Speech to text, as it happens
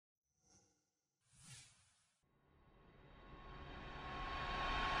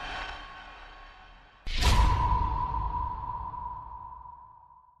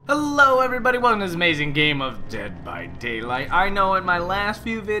Hello everybody, welcome to this amazing game of Dead by Daylight. I know in my last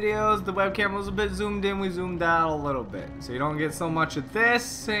few videos the webcam was a bit zoomed in, we zoomed out a little bit. So you don't get so much of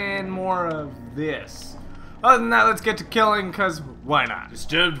this and more of this. Other than that, let's get to killing, cause why not?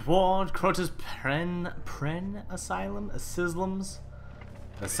 Disturbed Ward, Crotus Pren Asylum? Asylums?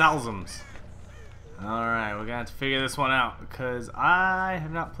 Alright, we're gonna have to figure this one out, because I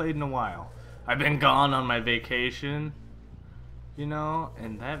have not played in a while. I've been gone on my vacation. You know,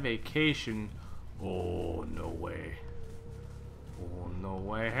 and that vacation, oh, no way. Oh, no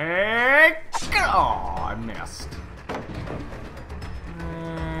way. Hey! Oh, I missed.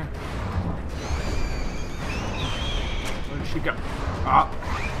 Where did she go? Oh.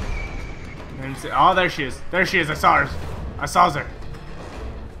 Oh, there she is. There she is. I saw her. I saw her.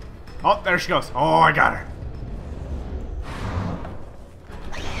 Oh, there she goes. Oh, I got her.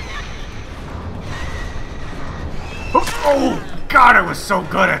 Oh! God, I was so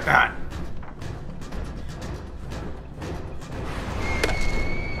good at that.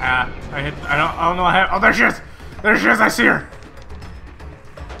 I don't know what happened. Oh, there she is. There she is. I see her.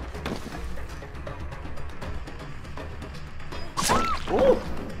 Ooh.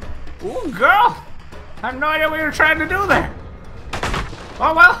 Ooh, girl. I have no idea what you were trying to do there.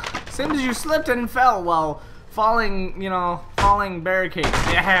 Oh, well. Seems you slipped and fell while falling, you know, falling barricades.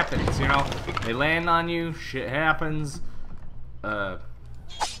 It happens, you know. They land on you. Shit happens. Oh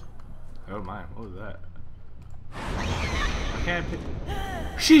my, what was that? I can't pick.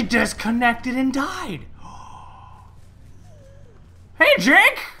 She disconnected and died! Hey,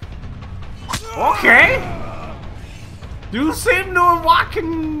 Jake! Okay! You seem to have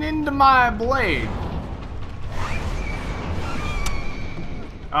walking into my blade.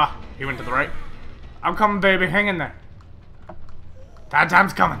 Ah, he went to the right. I'm coming, baby, hang in there.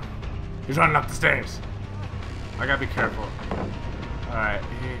 TydeTyme's coming. He's running up the stairs. I gotta be careful. Alright.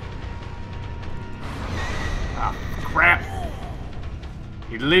 Ah, crap.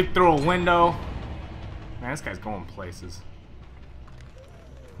 He leaped through a window. Man, this guy's going places.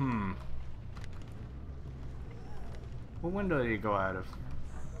 What window did he go out of?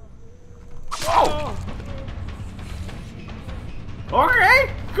 Oh!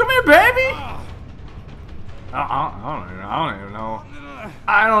 Okay! Come here, baby! I don't even know.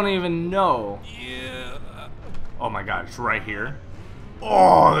 I don't even know. Yeah. Oh my god, it's right here.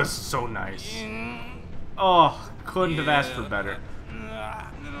 Oh, this is so nice. Oh, couldn't have asked for better.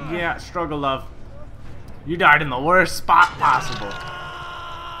 Yeah, struggle love. You died in the worst spot possible.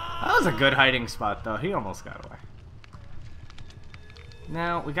 That was a good hiding spot though. He almost got away.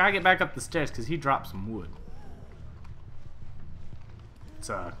 Now, we gotta get back up the stairs because he dropped some wood. Let's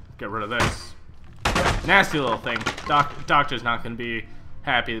get rid of this. Nasty little thing. Doctor's not gonna be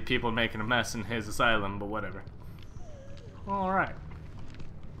happy that people are making a mess in his asylum, but whatever. Alright.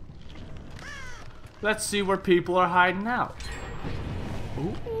 Let's see where people are hiding out.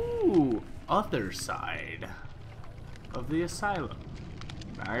 Ooh, other side of the asylum.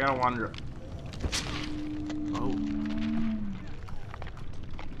 Now I gotta wander. Oh.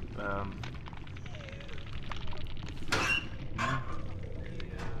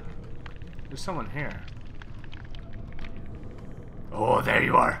 There's someone here. Oh, there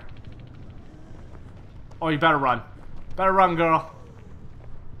you are. Oh, you better run. Better run, girl.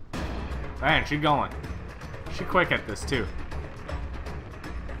 Man, she's going. She's quick at this, too.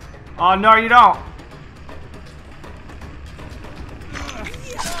 Oh, no, you don't.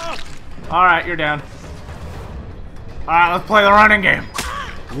 Alright, you're down. Alright, let's play the running game.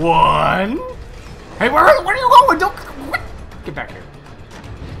 One. Hey, where are you going? Don't. Get back here.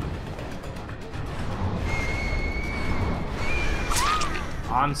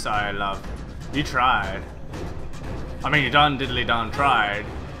 On side, love. You tried. I mean, you done diddly don tried.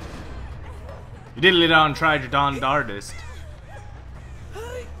 You diddly don tried your don darndest.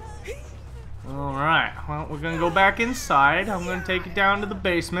 Alright, well, we're gonna go back inside. I'm gonna take you down to the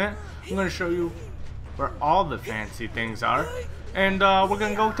basement. I'm gonna show you where all the fancy things are. And we're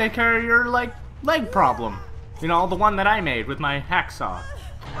gonna go take care of your, like, leg problem. You know, the one that I made with my hacksaw.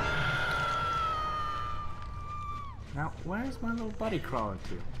 Now, where's my little buddy crawling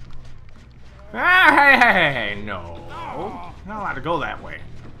to? Hey, no. You're not allowed to go that way.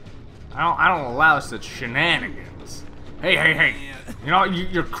 I don't allow such shenanigans. Hey. You know,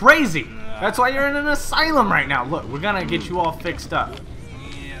 you're crazy. That's why you're in an asylum right now. Look, we're gonna get you all fixed up.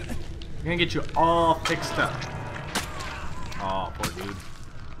 We're gonna get you all fixed up. Oh, poor dude.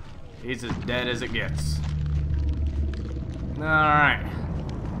 He's as dead as it gets. Alright.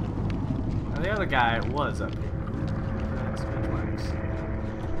 Now, the other guy was up here.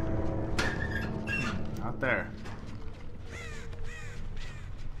 Out there.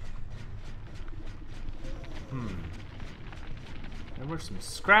 There were some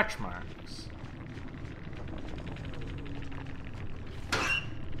scratch marks.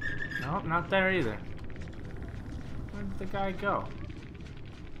 Nope, not there either. Where did the guy go?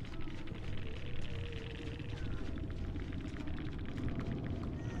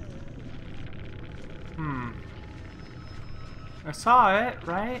 I saw it,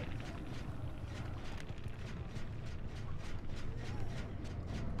 right?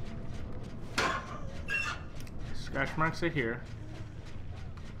 Scratch marks are here.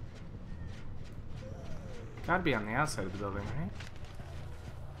 Gotta be on the outside of the building, right?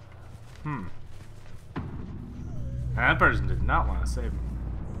 That person did not want to save me.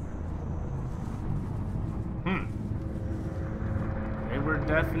 They were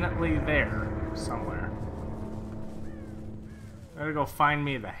definitely there somewhere. Gotta go find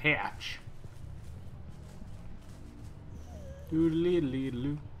me the hatch.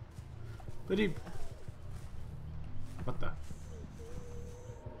 Doodly-doo. What the?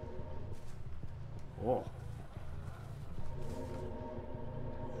 Oh.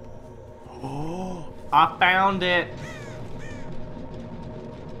 Oh, I found it.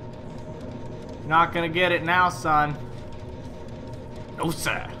 Not gonna get it now, son. No,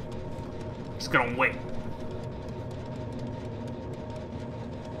 sir. Just gonna wait.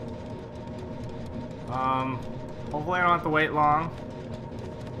 Hopefully I don't have to wait long.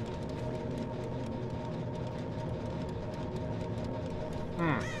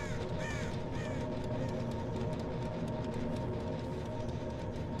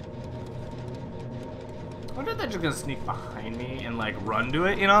 I wonder if they're just gonna sneak behind me and like run to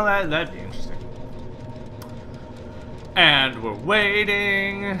it, you know, that'd be interesting. And we're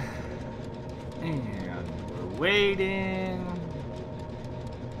waiting. And we're waiting.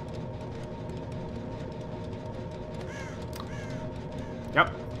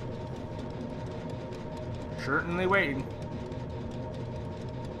 Yep. Certainly waiting.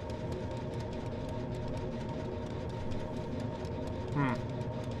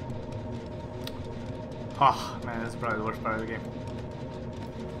 Oh, man, this is probably the worst part of the game.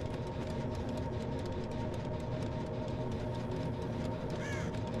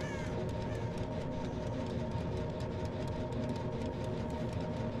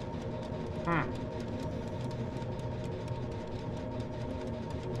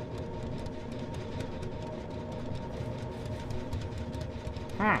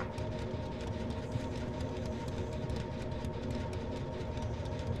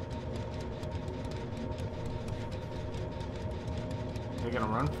 Are you gonna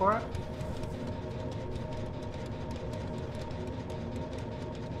run for it?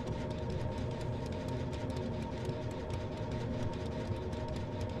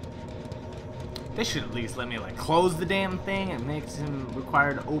 They should at least let me like close the damn thing. It makes him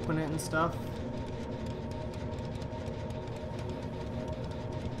required to open it and stuff.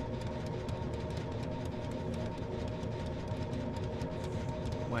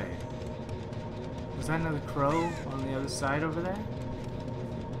 Wait. Was that another crow on the other side over there?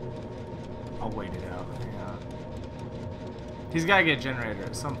 I'll wait it out. Hang on. He's gotta get a generator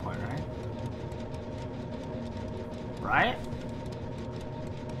at some point, right? Right?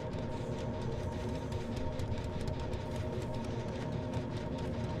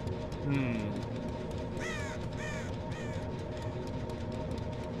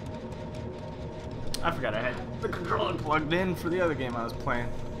 I forgot I had the controller plugged in for the other game I was playing.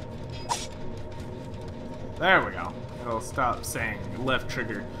 There we go. It'll stop saying left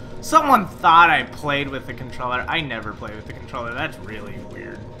trigger. Someone thought I played with the controller. I never play with the controller. That's really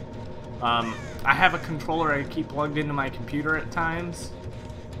weird. I have a controller I keep plugged into my computer at times.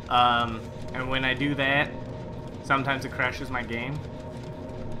 And when I do that, sometimes it crashes my game.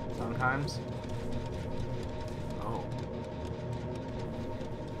 Sometimes. Oh.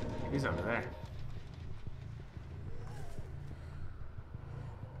 He's over there.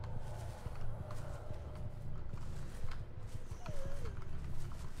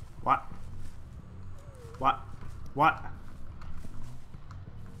 What? What? What?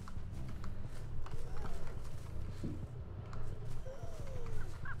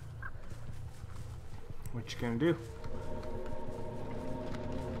 What you gonna do?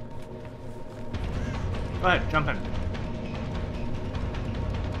 Go ahead, jump in.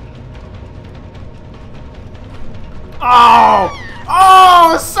 Oh!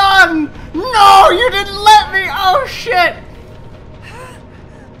 Oh, son! No, you didn't let me! Oh, shit!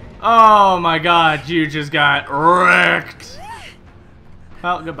 Oh my god, you just got wrecked.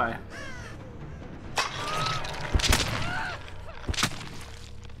 Well, goodbye.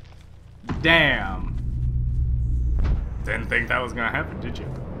 Damn. Didn't think that was gonna happen, did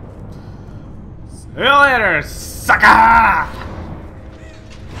you? See you later, sucker!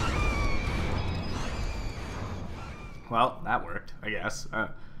 Well, that worked, I guess.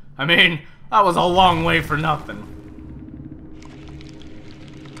 I mean, that was a long way for nothing.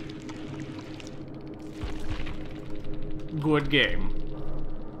 Good game.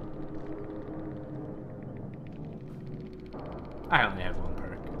 I only have one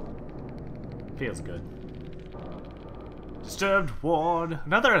perk. Feels good. Disturbed ward.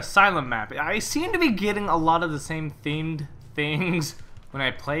 Another asylum map. I seem to be getting a lot of the same themed things when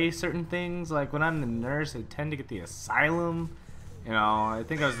I play certain things. Like when I'm the nurse, I tend to get the asylum. You know, I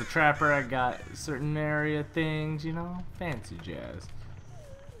think I was the trapper, I got certain area things, you know? Fancy jazz.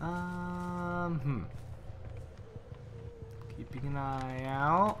 Keeping an eye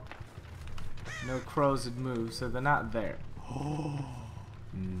out. No crows would move, so they're not there. Oh,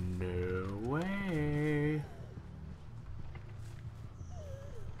 no way.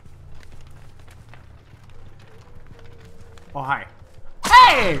 Oh, hi.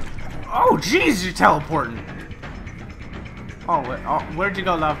 Hey! Oh, jeez, you're teleporting. Oh, wait, oh, where'd you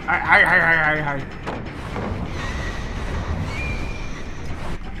go, love? Hi.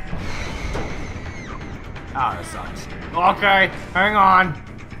 Oh, that sucks. Okay, hang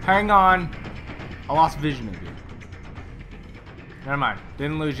on. I lost vision of you. Never mind,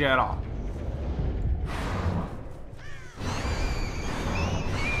 didn't lose you at all.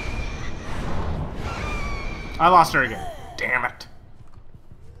 I lost her again. Damn it.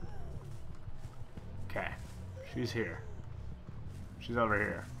 Okay, she's here. She's over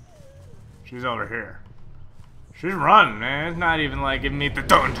here. She's over here. She's running, man. It's not even like giving me the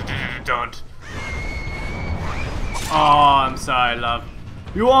don't. Oh, I'm sorry, love.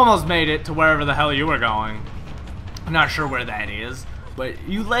 You almost made it to wherever the hell you were going. I'm not sure where that is, but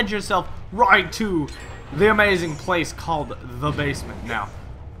you led yourself right to the amazing place called the basement. Now,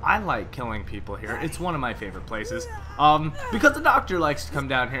 I like killing people here. It's one of my favorite places. Because the doctor likes to come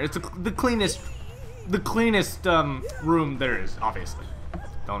down here. It's the cleanest room there is, obviously.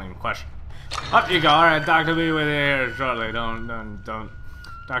 Don't even question. Up you go. Alright, Doctor, be with you here shortly. Don't.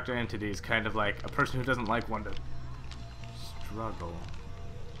 Dr. Entity is kind of like a person who doesn't like one to struggle.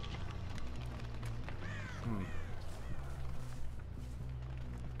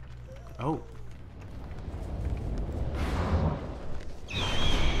 Oh.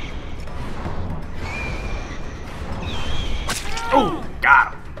 Oh,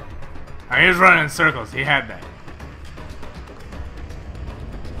 got him. He was running in circles. He had that.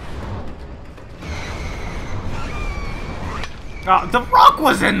 Oh, the rock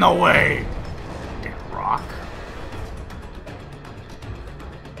was in the way. Damn rock.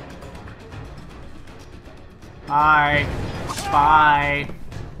 Bye. Bye.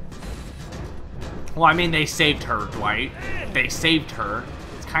 Well, I mean, they saved her, Dwight. They saved her.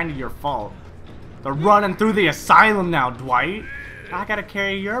 It's kind of your fault. They're running through the asylum now, Dwight. I gotta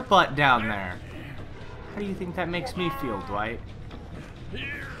carry your butt down there. How do you think that makes me feel, Dwight?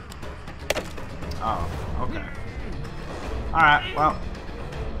 Oh, okay. Alright, well,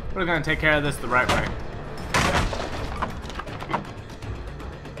 we're gonna take care of this the right way.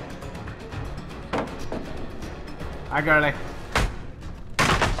 Hi, girlie.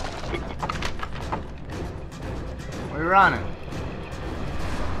 Where you running?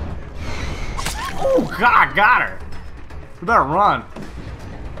 Oh, God, got her. You better run.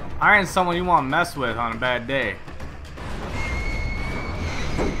 I ain't someone you want to mess with on a bad day.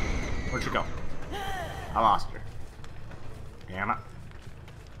 Where'd she go? I lost her. Damn it.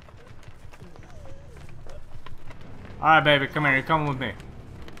 Alright, baby, come here. You're coming with me.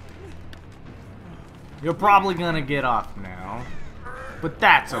 You're probably gonna get off now. But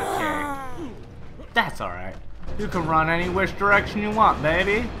that's okay. That's alright. You can run any which direction you want,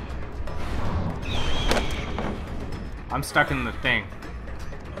 baby. I'm stuck in the thing.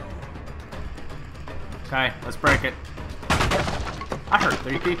 Okay, let's break it. I hurt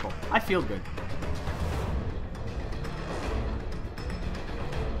 3 people. I feel good.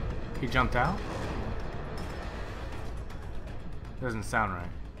 He jumped out? Doesn't sound right.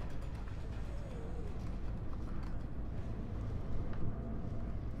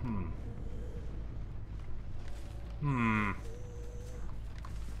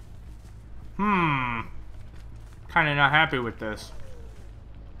 Kinda not happy with this.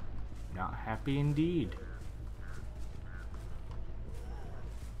 Not happy indeed.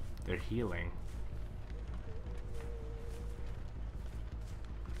 They're healing.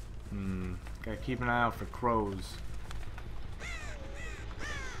 Gotta keep an eye out for crows.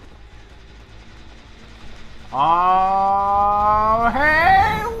 Oh,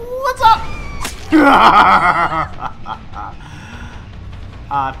 hey, what's up?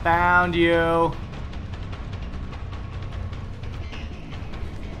 I found you.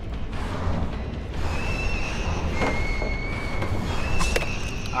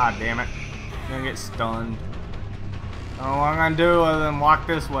 Ah, damn it. I'm gonna get stunned. I don't know what I'm gonna do other than walk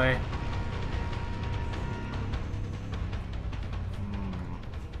this way.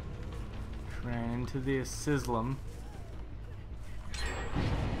 Ran into the sizzlum.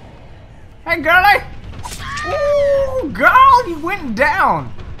 Hey, girlie! Ooh, girl, you went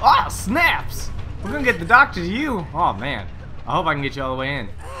down! Oh, snaps! We're gonna get the doctor to you. Oh, man. I hope I can get you all the way in.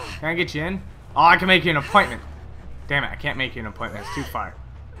 Can I get you in? Oh, I can make you an appointment. Damn it, I can't make you an appointment. It's too far.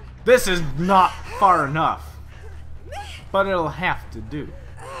 This is not far enough. But it'll have to do.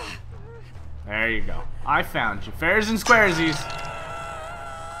 There you go. I found you. Fairs and squaresies.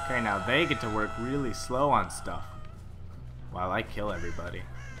 Okay, now they get to work really slow on stuff. While I kill everybody.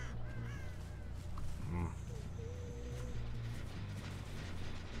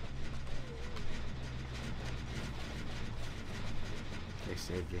 They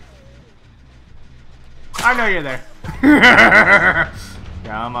saved you. I know you're there.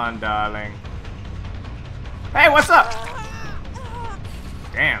 Come on, darling. Hey, what's up?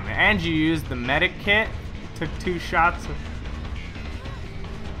 Damn, and you used the medic kit? Took 2 shots of...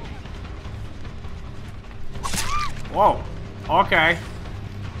 Whoa. Okay.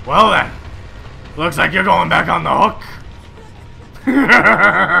 Well then. Looks like you're going back on the hook.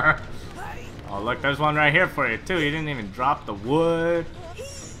 Oh, look, there's one right here for you, too. You didn't even drop the wood.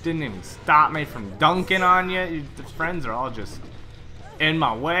 Didn't even stop me from dunking on you. The friends are all just in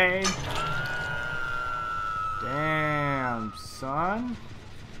my way. Damn, son.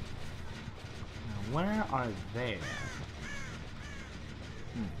 Now, where are they?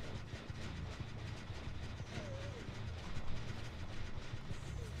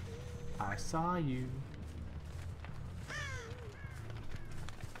 I saw you.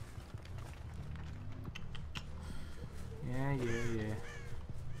 Yeah.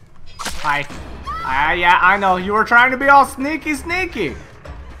 Hi. Yeah, I know. You were trying to be all sneaky.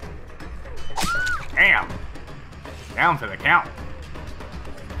 Damn. Down for the count.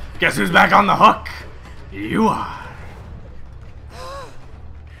 Guess who's back on the hook? You are. Oh,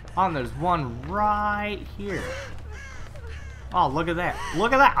 and there's one right here. Oh, look at that.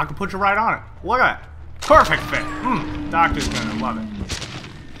 Look at that. I can put you right on it. Look at that. Perfect fit. Doctor's gonna love it.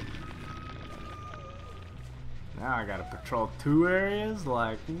 Now I gotta patrol 2 areas?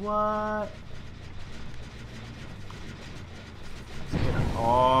 Like, what?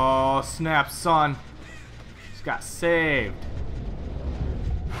 Oh, snap, son. Just got saved.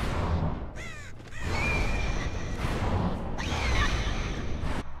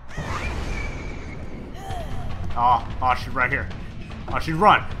 Oh, she's right here. Oh, she's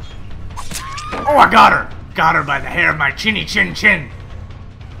run. Oh, I got her. Got her by the hair of my chinny chin.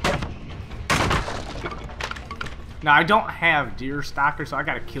 Now, I don't have deer stalker, so I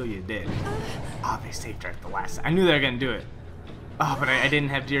gotta kill you dead. Oh, they saved her at the last. I knew they were gonna do it. Oh, but I didn't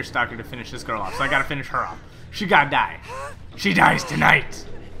have deer stalker to finish this girl off, so I gotta finish her off. She gotta die. She dies tonight.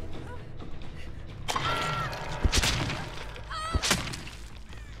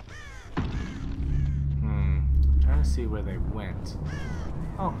 Trying to see where they went.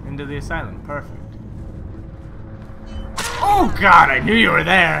 Oh, into the asylum. Perfect. Oh, God, I knew you were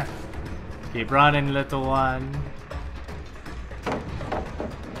there. Keep running, little one.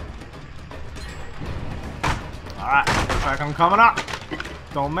 Alright, looks like I'm coming up.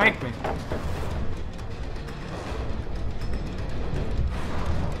 Don't make me.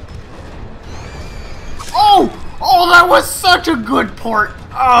 Oh, that was such a good port.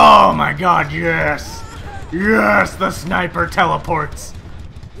 Oh my God, yes. Yes, the sniper teleports.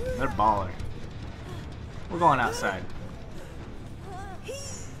 They're baller. We're going outside.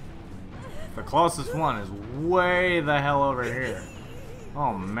 The closest one is way the hell over here.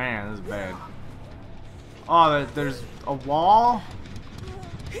 Oh man, this is bad. Oh, there's a wall?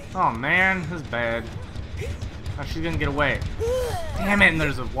 Oh man, this is bad. Oh, she's gonna get away. Damn it, and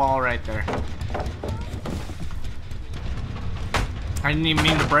there's a wall right there. I didn't even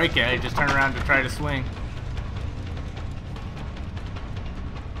mean to break it, I just turned around to try to swing.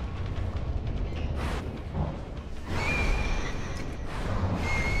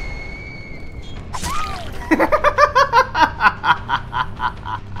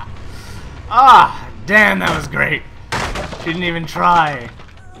 Ah, damn, that was great. She didn't even try.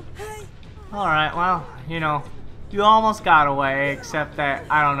 Alright, well, you know, you almost got away, except that,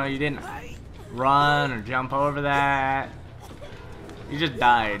 I don't know, you didn't run or jump over that. You just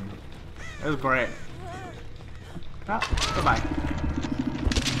died. It was great. Oh, goodbye.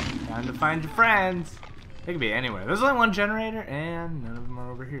 Time to find your friends. They could be anywhere. There's only one generator, and none of them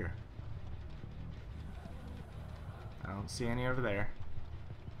are over here. I don't see any over there.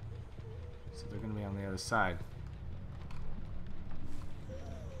 So they're gonna be on the other side.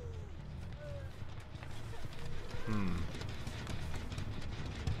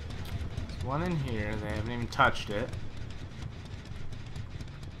 There's one in here. They haven't even touched it.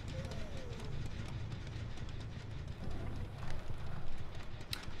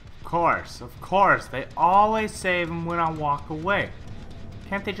 Of course. They always save them when I walk away.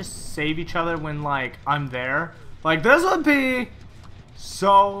 Can't they just save each other when, like, I'm there? Like, this would be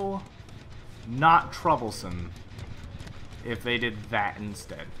so not troublesome if they did that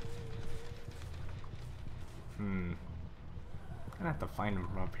instead. I'm gonna have to find them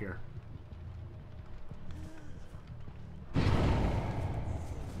from up here.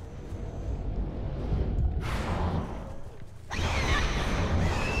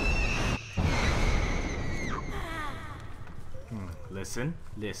 Listen,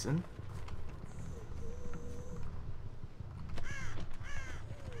 listen.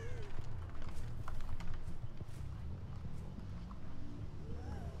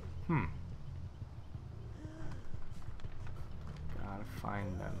 Gotta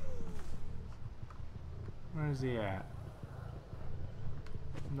find them. Where's he at?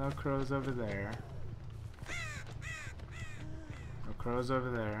 No crows over there. No crows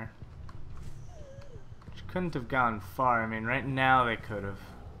over there. Couldn't have gone far. I mean, right now they could have.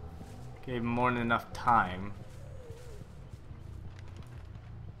 Gave more than enough time.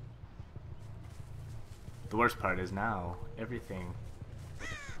 The worst part is now everything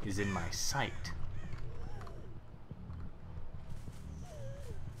is in my sight.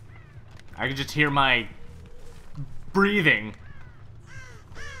 I can just hear my breathing.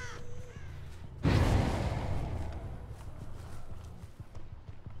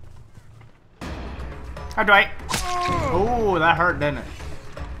 Hi, Dwight. Oh, that hurt, didn't it?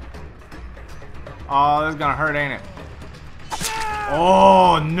 Oh, this is gonna hurt, ain't it?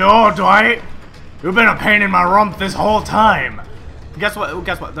 Oh, no, Dwight. You've been a pain in my rump this whole time. Guess what?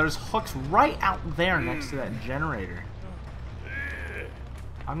 Guess what? There's hooks right out there next to that generator.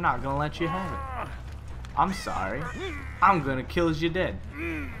 I'm not gonna let you have it. I'm sorry. I'm gonna kill you dead.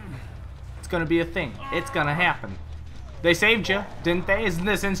 It's gonna be a thing. It's gonna happen. They saved you, didn't they? Isn't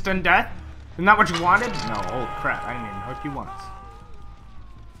this instant death? Isn't that what you wanted? No, oh crap, I didn't even hook you once.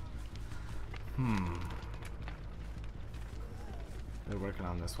 They're working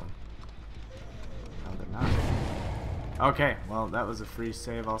on this one. No, they're not. Okay, well, that was a free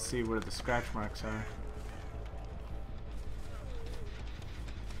save. I'll see where the scratch marks are.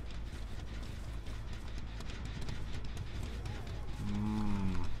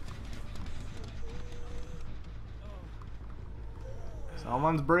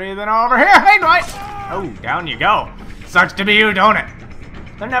 Someone's breathing over here. Hey, Dwight! Oh, down you go. Sucks to be you, don't it?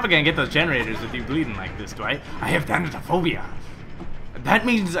 They're never gonna get those generators with you bleeding like this, Dwight. I have thanatophobia. That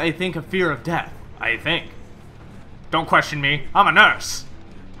means, I think, a fear of death. I think. Don't question me. I'm a nurse.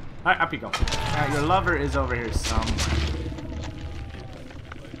 Alright, up you go. Now, your lover is over here somewhere.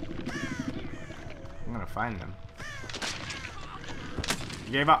 I'm gonna find them.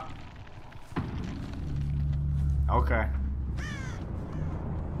 You gave up. Okay.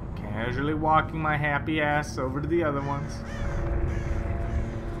 Casually walking my happy ass over to the other ones.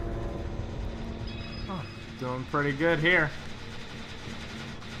 Oh, doing pretty good here.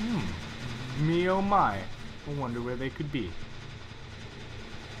 Me oh my. I wonder where they could be.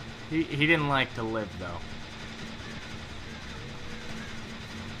 He didn't like to live though.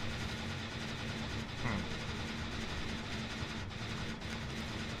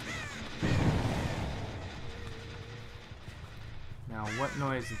 Now, what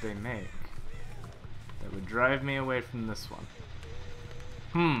noise did they make that would drive me away from this one?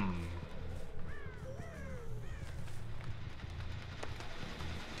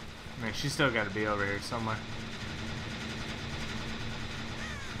 I mean, she's still got to be over here somewhere.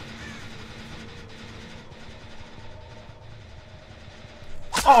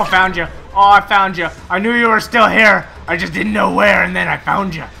 Oh, I found you. Oh, I found you. I knew you were still here. I just didn't know where, and then I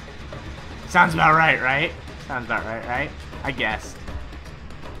found you. Sounds about right, right? Sounds about right, right? I guessed.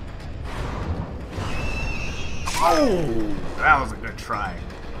 Oh, that was a good try.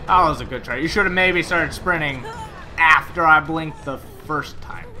 That was a good try. You should have maybe started sprinting after I blinked the first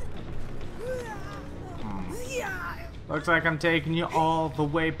time. Looks like I'm taking you all the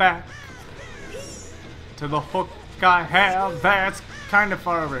way back to the hook I have. That's kind of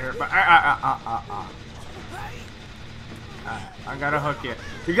far over here, but I gotta hook you.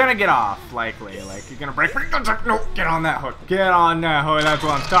 You're gonna get off, likely. Like, you're gonna break. No, get on that hook. Get on that hook. That's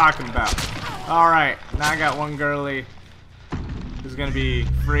what I'm talking about. Alright, now I got one girly who's gonna be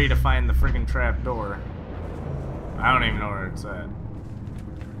free to find the freaking trap door. I don't even know where it's at.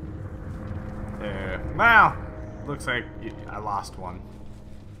 Well, looks like I lost one.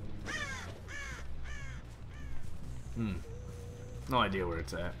 No idea where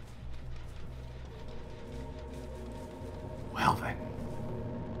it's at. Well then.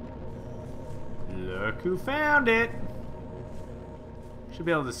 Look who found it! Should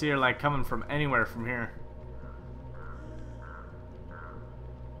be able to see her like coming from anywhere from here.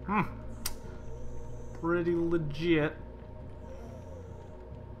 Pretty legit.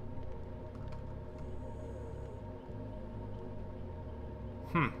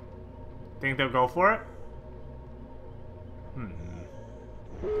 Think they'll go for it?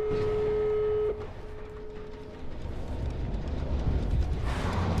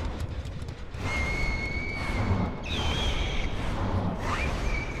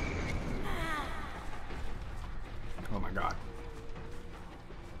 Oh my god.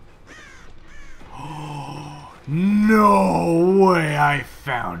 No way I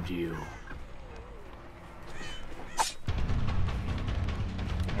found you.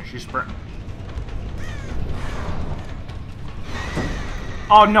 There she's sprinting.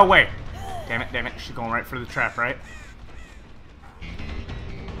 Oh, no way. Damn it. She's going right for the trap, right?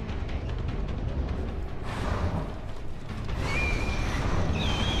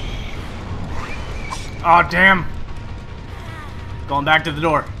 Oh, damn. Going back to the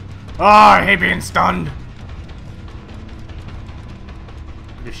door. Oh, I hate being stunned.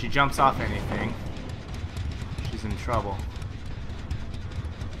 But if she jumps off anything, she's in trouble.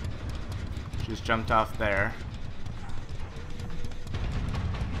 She's jumped off there.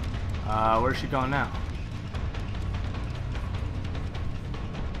 Where's she going now?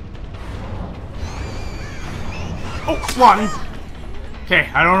 Oh, one! Okay,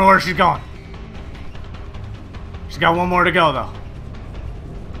 I don't know where she's going. She's got one more to go, though.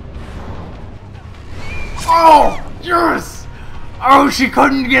 Oh, yes! Oh, she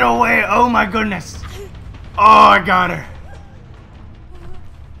couldn't get away. Oh, my goodness. Oh, I got her.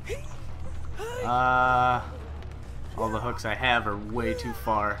 All the hooks I have are way too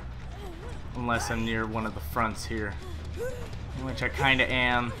far. Unless I'm near one of the fronts here. Which I kinda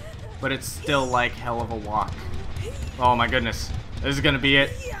am. But it's still like hell of a walk. Oh my goodness. This is gonna be it.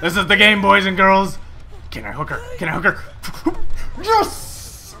 This is the game, boys and girls. Can I hook her? Can I hook her?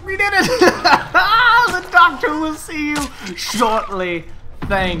 Yes! We did it! The doctor will see you shortly.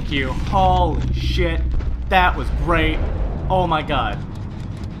 Thank you. Holy shit. That was great. Oh my god.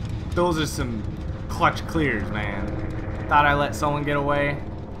 Those are some clutch clears, man. Thought I let someone get away.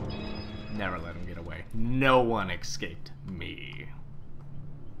 Never let him get away. No one escaped me.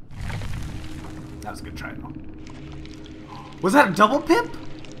 That was a good try, though. Was that a double pip?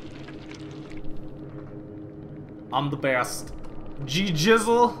 I'm the best. G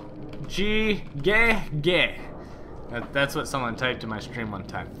Jizzle. G Gay Gay. That's what someone typed in my stream one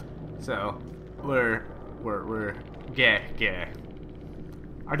time. So we're gay gay.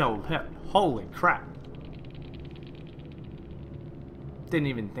 Our double pip. Holy crap. Didn't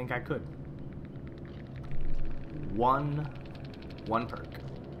even think I could. One perk.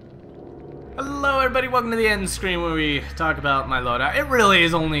 Hello everybody, welcome to the end screen where we talk about my loadout. It really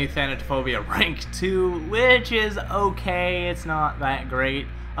is only Thanatophobia rank 2, which is okay, it's not that great.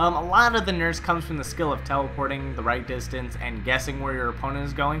 A lot of the nurse comes from the skill of teleporting the right distance and guessing where your opponent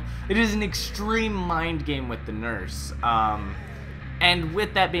is going. It is an extreme mind game with the nurse. And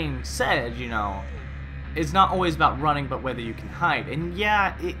with that being said, you know, it's not always about running, but whether you can hide. And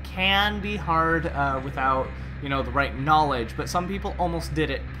yeah, it can be hard without, you know, the right knowledge, but some people almost did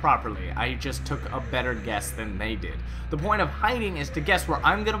it properly. I just took a better guess than they did. The point of hiding is to guess where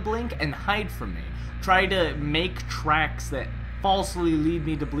I'm gonna blink and hide from me. Try to make tracks that falsely lead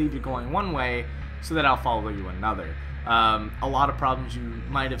me to believe you're going one way so that I'll follow you another. A lot of problems you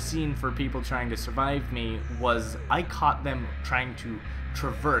might have seen for people trying to survive me was I caught them trying to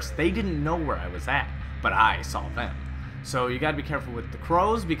traverse. They didn't know where I was at, but I saw them. So you gotta be careful with the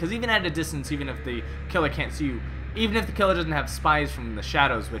crows, because even at a distance, even if the killer can't see you, even if the killer doesn't have spies from the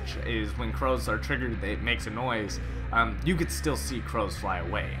shadows, which is when crows are triggered, it makes a noise, you could still see crows fly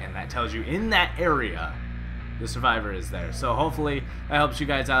away, and that tells you in that area the survivor is there. So hopefully that helps you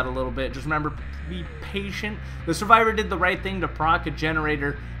guys out a little bit. Just remember, be patient. The survivor did the right thing to proc a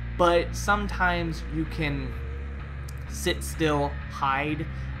generator, but sometimes you can sit still, hide,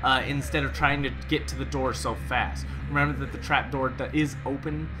 instead of trying to get to the door so fast. Remember that the trap door is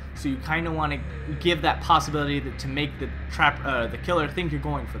open, so you kind of want to give that possibility to make the killer think you're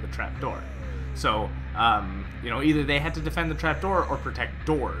going for the trap door. So, you know, either they had to defend the trap door or protect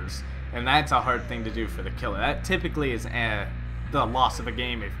doors, and that's a hard thing to do for the killer. That typically is the loss of a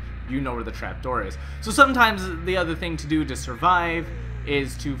game if you know where the trap door is. So sometimes the other thing to do to survive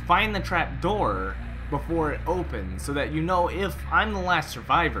is to find the trap door before it opens, so that you know if I'm the last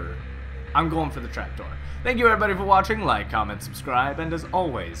survivor, I'm going for the trapdoor. Thank you everybody for watching. Like, comment, subscribe, and as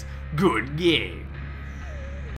always, good game.